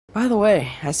By the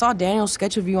way, I saw Daniel's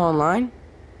sketch of you online.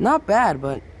 Not bad,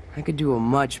 but I could do a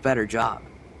much better job.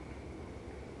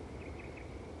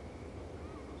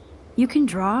 You can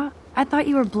draw? I thought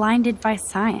you were blinded by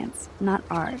science, not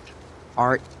art.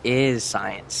 Art is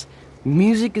science.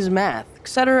 Music is math,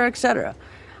 etc., etc.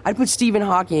 I'd put Stephen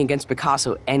Hawking against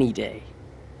Picasso any day.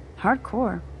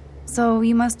 Hardcore. So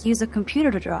you must use a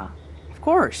computer to draw. Of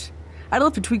course. I'd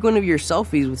love to tweak one of your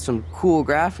selfies with some cool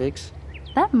graphics.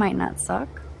 That might not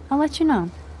suck. I'll let you know.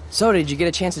 So, did you get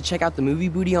a chance to check out the movie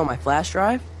booty on my flash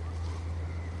drive?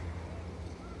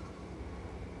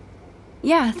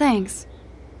 Yeah, thanks.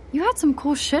 You had some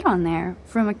cool shit on there,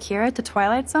 from Akira to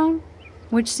Twilight Zone,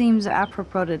 which seems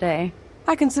apropos today.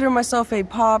 I consider myself a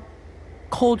pop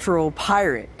cultural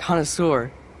pirate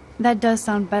connoisseur. That does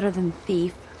sound better than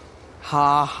thief.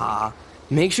 Ha ha.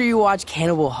 Make sure you watch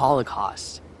Cannibal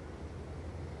Holocaust.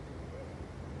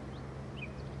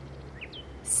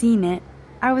 Seen it.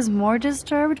 I was more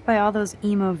disturbed by all those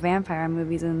emo vampire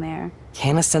movies in there.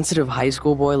 Can a sensitive high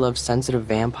school boy love sensitive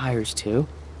vampires too?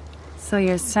 So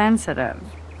you're sensitive.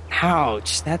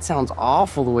 Ouch, that sounds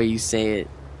awful the way you say it.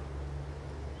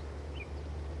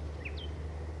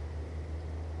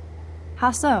 How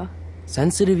so?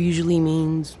 Sensitive usually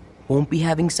means won't be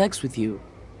having sex with you.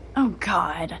 Oh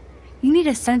God. You need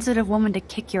a sensitive woman to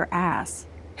kick your ass.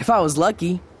 If I was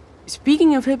lucky.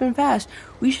 Speaking of hip and fast,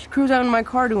 we should cruise out in my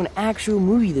car to an actual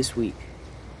movie this week.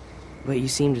 But you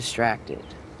seem distracted.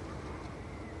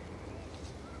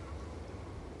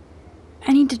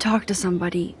 I need to talk to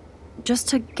somebody, just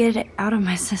to get it out of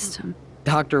my system.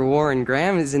 Dr. Warren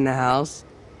Graham is in the house.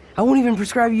 I won't even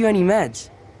prescribe you any meds.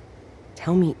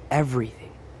 Tell me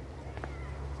everything.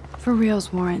 For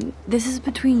reals, Warren, this is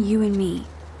between you and me,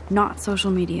 not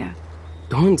social media.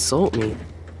 Don't insult me.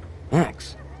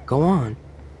 Max, go on.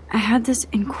 I had this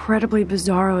incredibly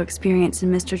bizarro experience in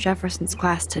Mr. Jefferson's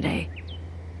class today.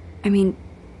 I mean,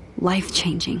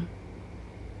 life-changing.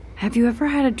 Have you ever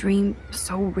had a dream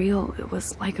so real it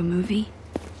was like a movie?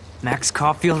 Max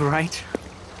Caulfield, right?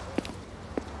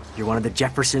 You're one of the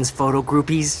Jefferson's photo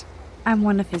groupies? I'm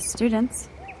one of his students.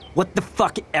 What the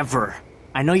fuck ever?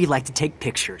 I know you like to take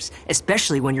pictures,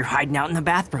 especially when you're hiding out in the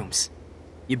bathrooms.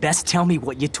 You best tell me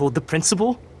what you told the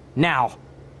principal, now.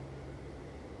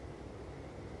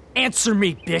 Answer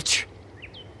me, bitch!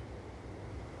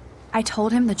 I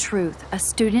told him the truth. A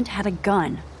student had a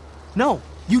gun. No,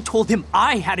 you told him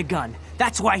I had a gun.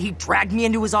 That's why he dragged me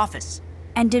into his office.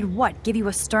 And did what, give you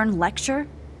a stern lecture?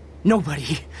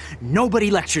 Nobody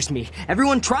lectures me.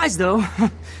 Everyone tries, though.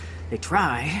 They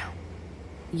try.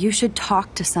 You should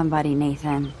talk to somebody,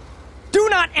 Nathan. Do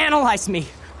not analyze me!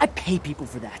 I pay people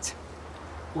for that.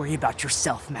 Worry about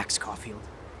yourself, Max Caulfield.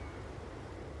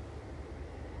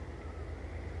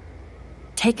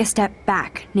 Take a step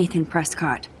back, Nathan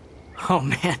Prescott. Oh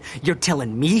man, you're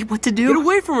telling me what to do? Get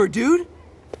away from her, dude!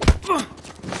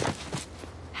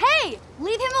 Hey!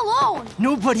 Leave him alone!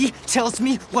 Nobody tells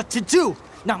me what to do!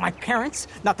 Not my parents,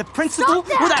 not the principal, Stop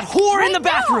that! or that whore Right in the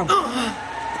bathroom!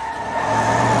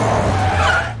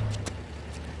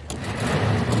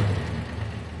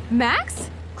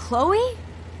 Max? Chloe?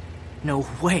 No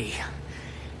way.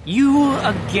 You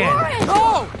again. Warren!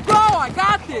 Go! Go! I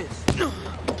got this!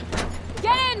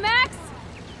 Get in, Max!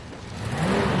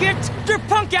 Get your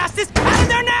punk asses out of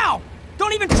there now!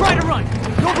 Don't even try to run!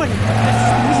 Nobody!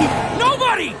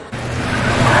 Nobody!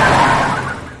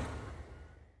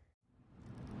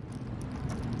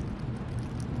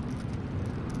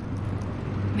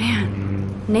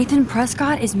 Man, Nathan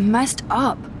Prescott is messed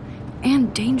up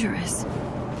and dangerous.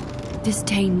 This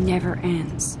day never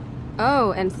ends.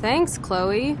 Oh, and thanks,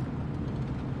 Chloe.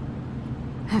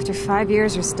 After 5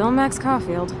 years, you're still Max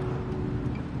Caulfield.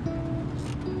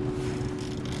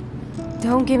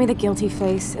 Don't give me the guilty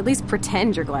face. At least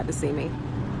pretend you're glad to see me.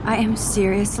 I am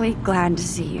seriously glad to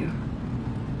see you.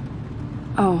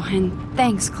 Oh, and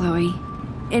thanks, Chloe.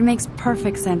 It makes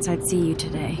perfect sense I'd see you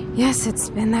today. Yes, it's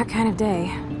been that kind of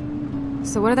day.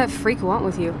 So what did that freak want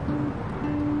with you?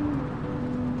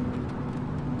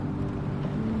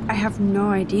 I have no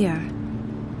idea.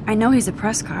 I know he's a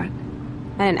Prescott.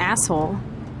 And an asshole.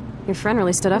 Your friend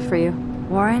really stood up for you.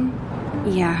 Warren?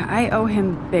 Yeah, I owe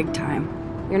him big time.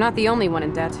 You're not the only one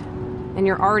in debt. And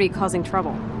you're already causing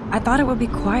trouble. I thought it would be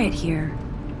quiet here.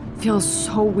 Feels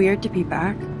so weird to be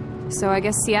back. So I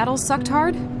guess Seattle sucked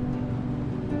hard?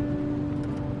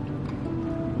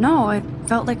 No, it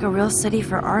felt like a real city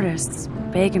for artists.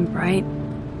 Big and bright.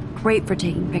 Great for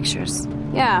taking pictures.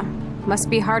 Yeah. Must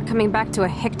be hard coming back to a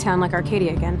hick town like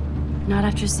Arcadia again. Not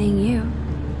after seeing you.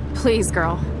 Please,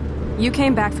 girl. You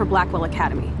came back for Blackwell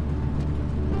Academy.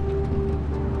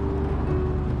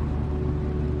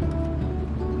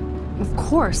 Of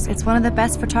course, it's one of the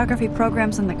best photography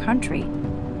programs in the country.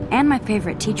 And my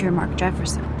favorite teacher, Mark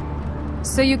Jefferson.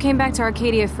 So you came back to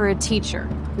Arcadia for a teacher,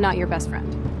 not your best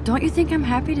friend? Don't you think I'm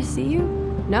happy to see you?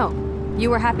 No.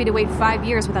 You were happy to wait 5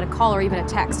 years without a call or even a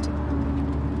text.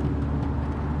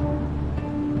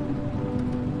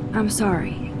 I'm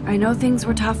sorry. I know things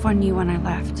were tough on you when I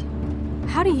left.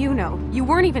 How do you know? You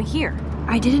weren't even here.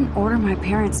 I didn't order my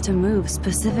parents to move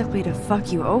specifically to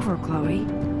fuck you over, Chloe.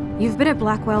 You've been at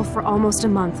Blackwell for almost a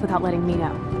month without letting me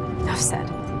know. Enough said.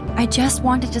 I just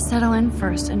wanted to settle in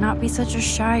first and not be such a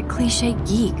shy, cliché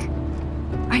geek.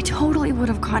 I totally would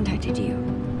have contacted you.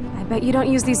 I bet you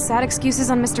don't use these sad excuses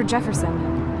on Mr.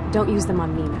 Jefferson. Don't use them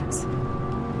on me, Max.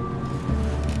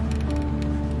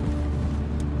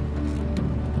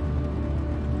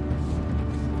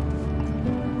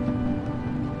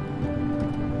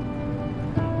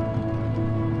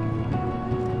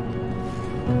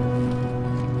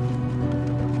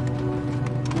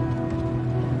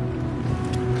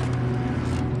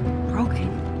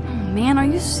 Man, are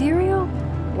you serial?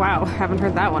 Wow, haven't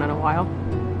heard that one in a while.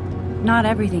 Not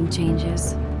everything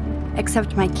changes.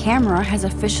 Except my camera has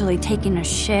officially taken a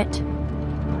shit.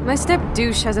 My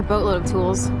step-douche has a boatload of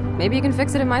tools. Maybe you can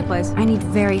fix it in my place. I need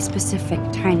very specific,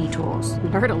 tiny tools.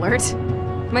 Nerd alert.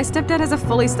 My stepdad has a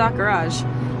fully stocked garage,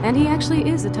 and he actually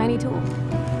is a tiny tool.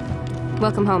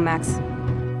 Welcome home, Max.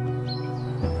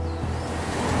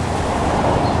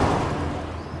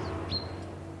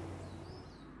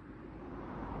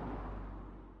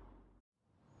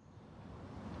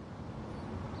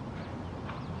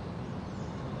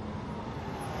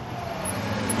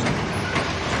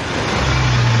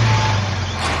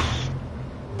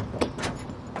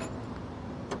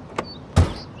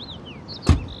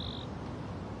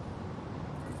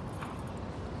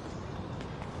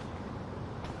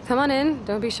 Come on in,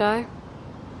 don't be shy.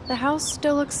 The house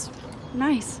still looks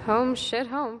nice. Home, shit,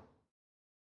 home.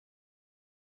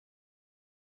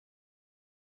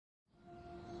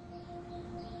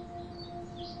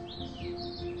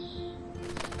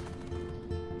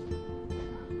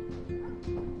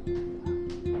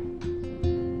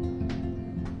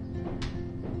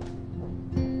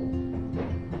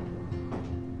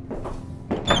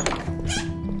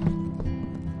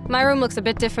 My room looks a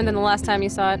bit different than the last time you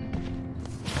saw it.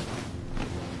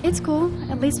 It's cool.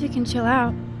 At least we can chill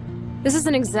out. This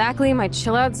isn't exactly my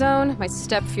chill-out zone. My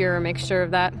step-Fuhrer makes sure of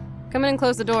that. Come in and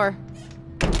close the door.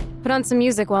 Put on some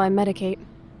music while I medicate.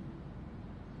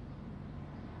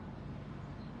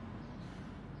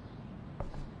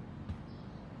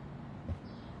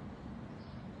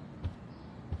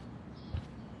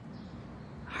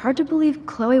 Hard to believe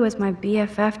Chloe was my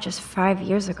BFF just 5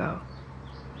 years ago.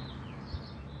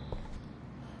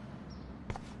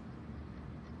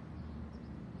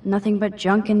 Nothing but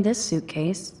junk in this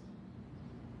suitcase.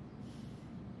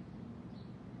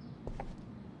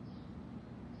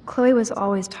 Chloe was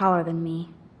always taller than me.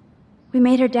 We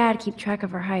made her dad keep track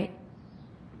of her height.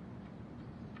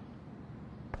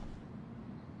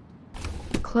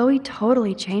 Chloe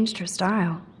totally changed her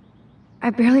style.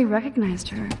 I barely recognized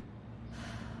her.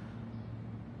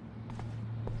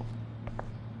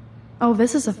 Oh,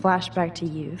 this is a flashback to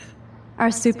youth.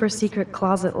 Our super secret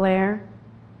closet lair.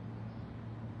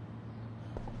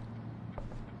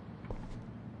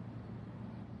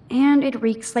 And it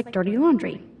reeks like dirty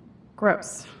laundry.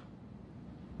 Gross.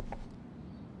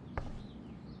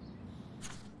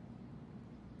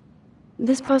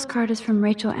 This postcard is from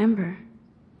Rachel Ember.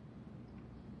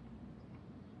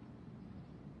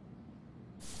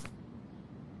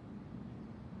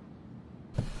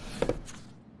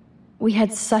 We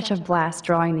had such a blast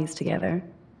drawing these together.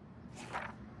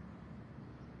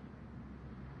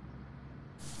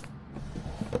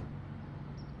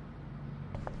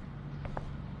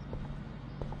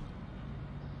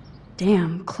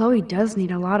 Damn, Chloe does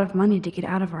need a lot of money to get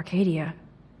out of Arcadia.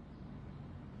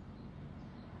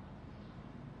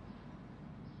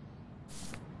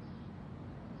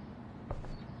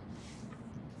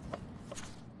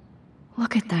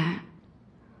 Look at that.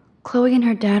 Chloe and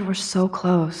her dad were so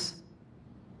close.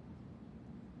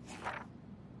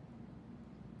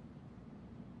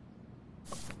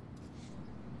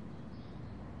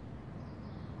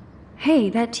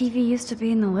 Hey, that TV used to be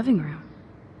in the living room.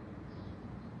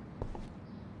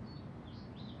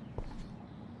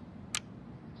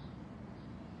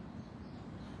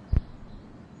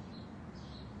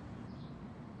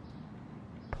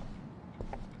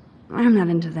 I'm not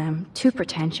into them. Too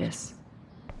pretentious.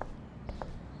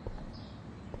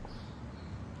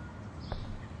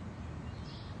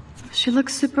 She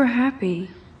looks super happy.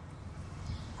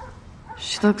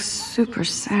 She looks super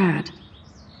sad.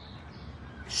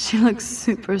 She looks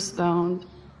super stoned.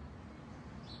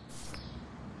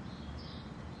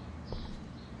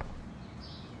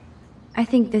 I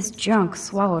think this junk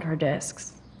swallowed her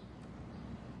discs.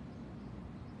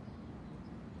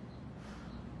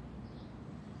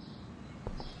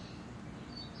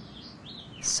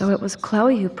 So it was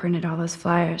Chloe who printed all those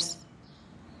flyers.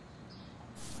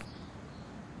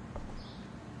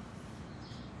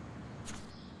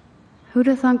 Who'd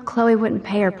have thunk Chloe wouldn't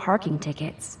pay her parking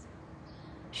tickets?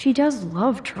 She does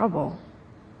love trouble.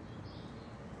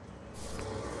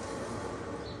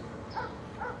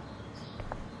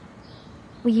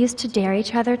 We used to dare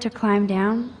each other to climb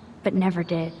down, but never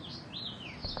did.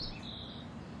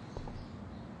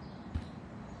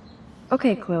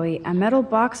 Okay, Chloe, a metal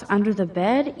box under the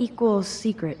bed equals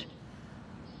secret.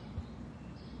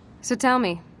 So tell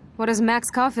me, what does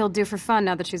Max Caulfield do for fun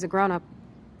now that she's a grown-up?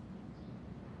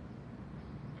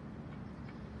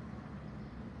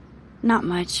 Not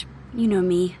much. You know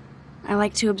me. I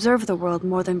like to observe the world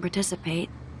more than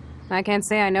participate. I can't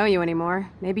say I know you anymore.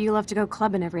 Maybe you love to go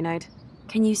clubbing every night.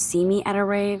 Can you see me at a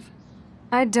rave?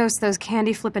 I'd dose those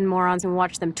candy-flippin' morons and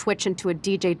watch them twitch into a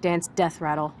DJ dance death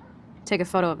rattle. Take a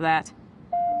photo of that.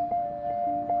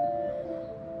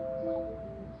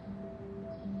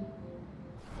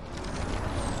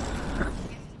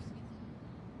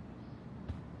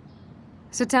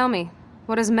 So tell me,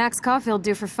 what does Max Caulfield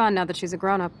do for fun now that she's a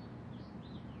grown-up?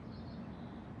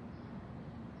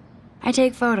 I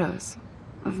take photos.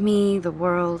 Of me, the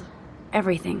world,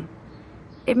 everything.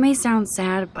 It may sound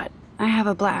sad, but I have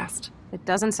a blast. It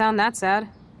doesn't sound that sad.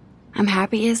 I'm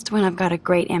happiest when I've got a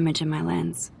great image in my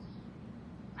lens.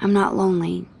 I'm not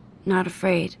lonely, not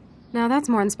afraid. Now that's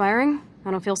more inspiring.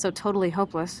 I don't feel so totally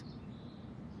hopeless.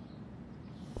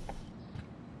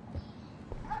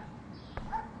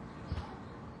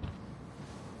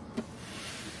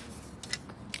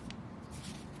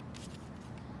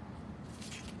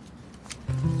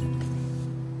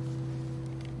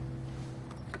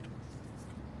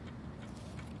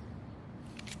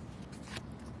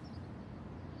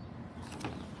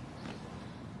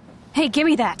 Hey, give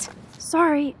me that!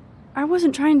 Sorry, I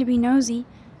wasn't trying to be nosy.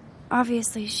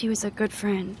 Obviously, she was a good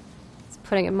friend. It's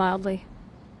putting it mildly.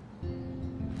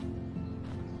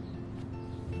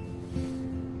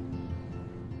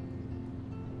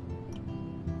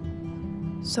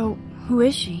 So, who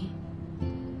is she?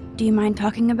 Do you mind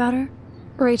talking about her?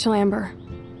 Rachel Amber.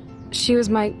 She was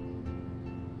my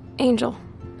angel.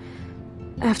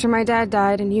 After my dad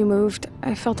died and you moved,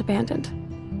 I felt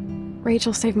abandoned.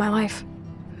 Rachel saved my life.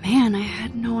 Man, I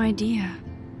had no idea.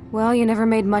 Well, you never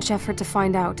made much effort to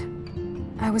find out.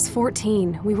 I was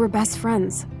 14. We were best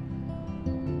friends.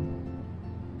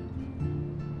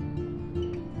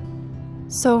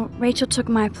 So, Rachel took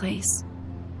my place.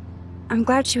 I'm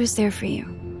glad she was there for you.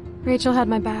 Rachel had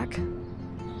my back.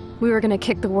 We were gonna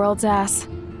kick the world's ass.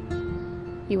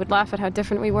 You would laugh at how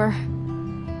different we were.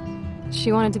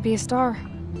 She wanted to be a star.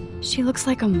 She looks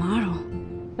like a model.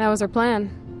 That was her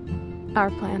plan.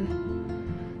 Our plan.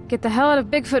 Get the hell out of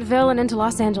Bigfootville and into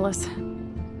Los Angeles.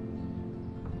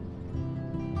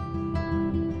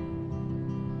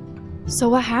 So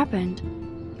what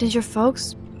happened? Did your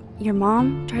folks, your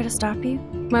mom, try to stop you?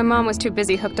 My mom was too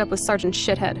busy hooked up with Sergeant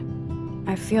Shithead.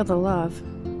 I feel the love.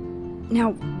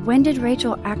 Now, when did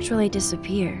Rachel actually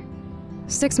disappear?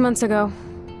 6 months ago.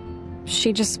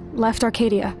 She just left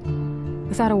Arcadia.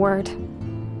 Without a word.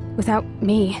 Without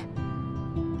me.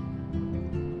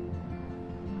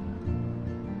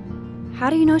 How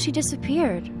do you know she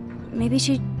disappeared? Maybe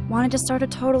she wanted to start a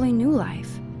totally new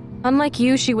life. Unlike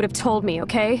you, she would have told me,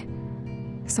 okay?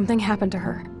 Something happened to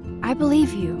her. I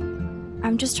believe you.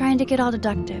 I'm just trying to get all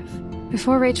deductive.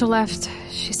 Before Rachel left,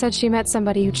 she said she met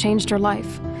somebody who changed her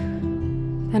life.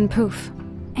 Then poof.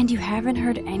 And you haven't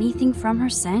heard anything from her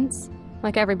since?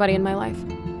 Like everybody in my life.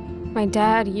 My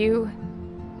dad, you,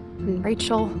 and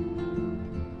Rachel.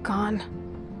 Gone.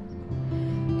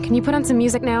 Can you put on some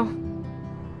music now?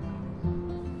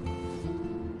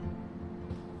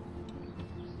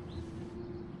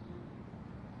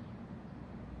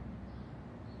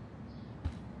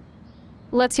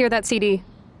 Let's hear that CD.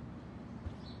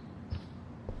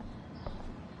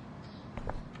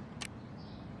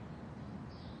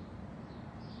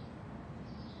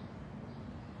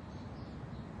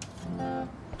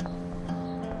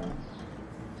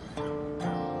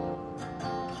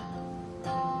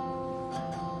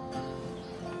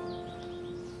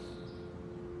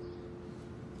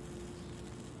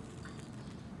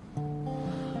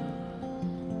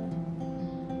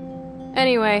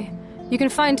 Anyway, you can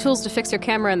find tools to fix your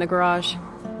camera in the garage.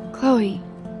 Chloe,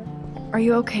 are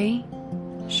you okay?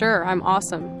 Sure, I'm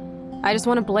awesome. I just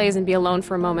want to blaze and be alone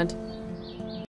for a moment.